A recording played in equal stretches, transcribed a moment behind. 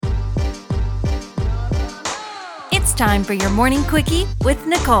It's time for your morning quickie with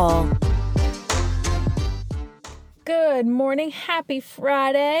Nicole. Good morning. Happy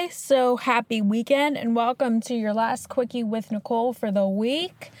Friday. So happy weekend and welcome to your last quickie with Nicole for the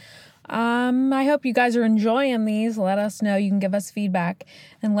week. I hope you guys are enjoying these. Let us know. You can give us feedback.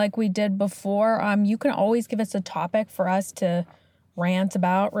 And like we did before, you can always give us a topic for us to rant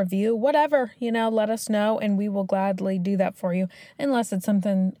about, review, whatever, let us know and we will gladly do that for you, unless it's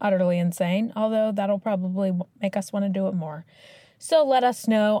something utterly insane, although that'll probably make us want to do it more. So let us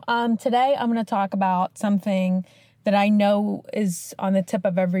know. Today I'm going to talk about something that I know is on the tip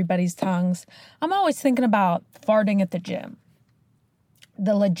of everybody's tongues. I'm always thinking about farting at the gym,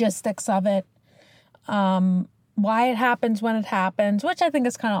 the logistics of it, why it happens when it happens, which I think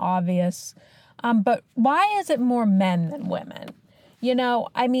is kind of obvious. But why is it more men than women?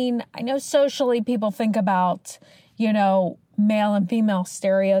 I know socially people think about, male and female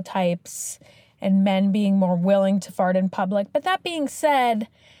stereotypes and men being more willing to fart in public. But that being said,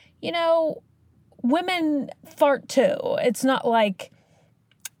 women fart too. It's not like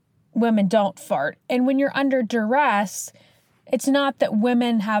women don't fart. And when you're under duress, it's not that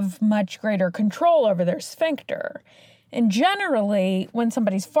women have much greater control over their sphincter. And generally, when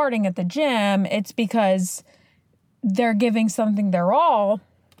somebody's farting at the gym, it's because they're giving something their all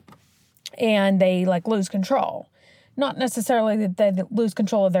and they lose control. Not necessarily that they lose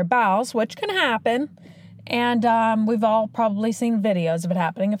control of their bowels, which can happen. And we've all probably seen videos of it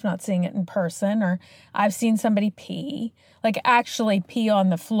happening, if not seeing it in person. Or I've seen somebody pee, actually pee on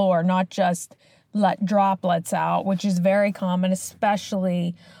the floor, not just let droplets out, which is very common,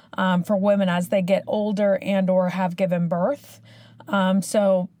 especially for women as they get older and or have given birth.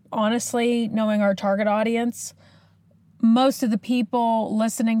 So honestly, knowing our target audience, most of the people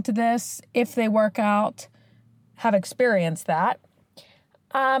listening to this, if they work out, have experienced that.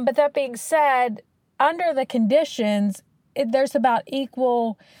 But that being said, under the conditions, there's about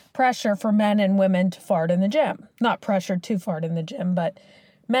equal pressure for men and women to fart in the gym. Not pressure to fart in the gym, but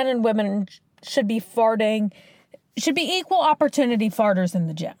men and women should be equal opportunity farters in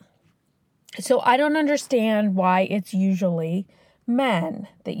the gym. So I don't understand why it's usually men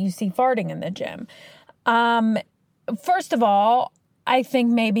that you see farting in the gym. First of all, I think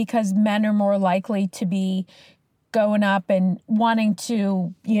maybe because men are more likely to be going up and wanting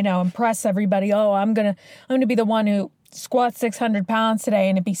to, impress everybody. Oh, I'm going to be the one who squats 600 pounds today,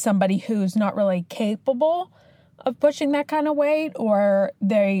 and it'd be somebody who's not really capable of pushing that kind of weight, or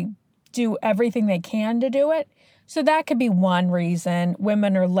they do everything they can to do it. So that could be one reason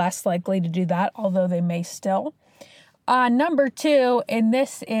women are less likely to do that, although they may still. Number two, and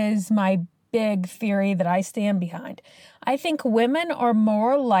this is my big theory that I stand behind, I think women are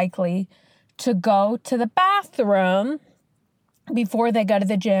more likely to go to the bathroom before they go to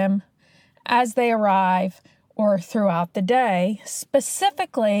the gym, as they arrive, or throughout the day,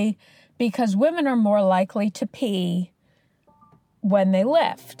 specifically because women are more likely to pee when they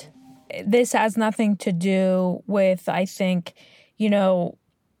lift. This has nothing to do with, I think,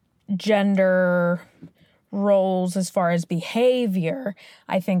 gender roles as far as behavior.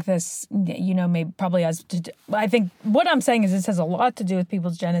 I think this, probably has to do, I think what I'm saying is this has a lot to do with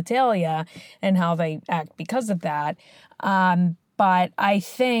people's genitalia and how they act because of that. But I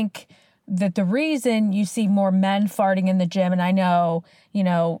think that the reason you see more men farting in the gym, and I know,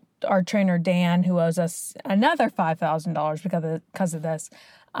 our trainer Dan, who owes us another $5,000 because of this,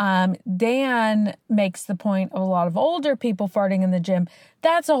 Dan makes the point of a lot of older people farting in the gym.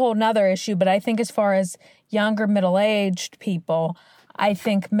 That's a whole nother issue. But I think as far as younger, middle-aged people, I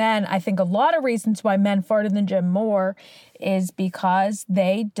think a lot of reasons why men fart in the gym more is because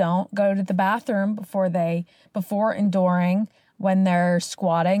they don't go to the bathroom before and during when they're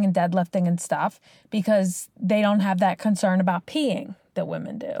squatting and deadlifting and stuff, because they don't have that concern about peeing that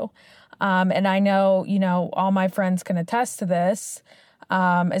women do. And I know, all my friends can attest to this.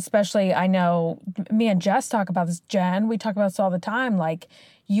 Especially, I know me and Jess talk about this, Jen, we talk about this all the time.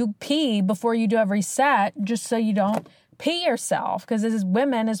 You pee before you do every set just so you don't pee yourself. Because as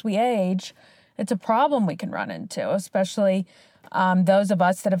women, as we age, it's a problem we can run into, especially those of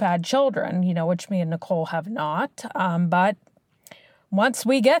us that have had children, which me and Nicole have not. But once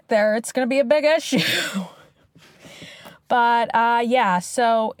we get there, it's going to be a big issue. But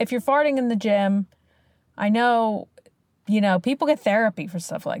so if you're farting in the gym, I know, people get therapy for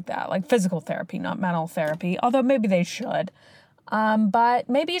stuff like that, like physical therapy, not mental therapy, although maybe they should. But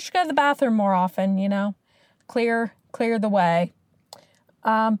maybe you should go to the bathroom more often, clear the way.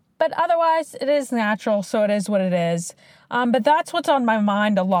 But otherwise, it is natural, so it is what it is. But that's what's on my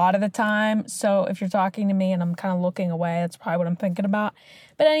mind a lot of the time. So if you're talking to me and I'm kind of looking away, that's probably what I'm thinking about.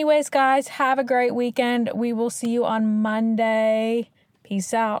 But anyways, guys, have a great weekend. We will see you on Monday.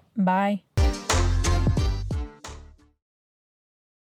 Peace out. Bye.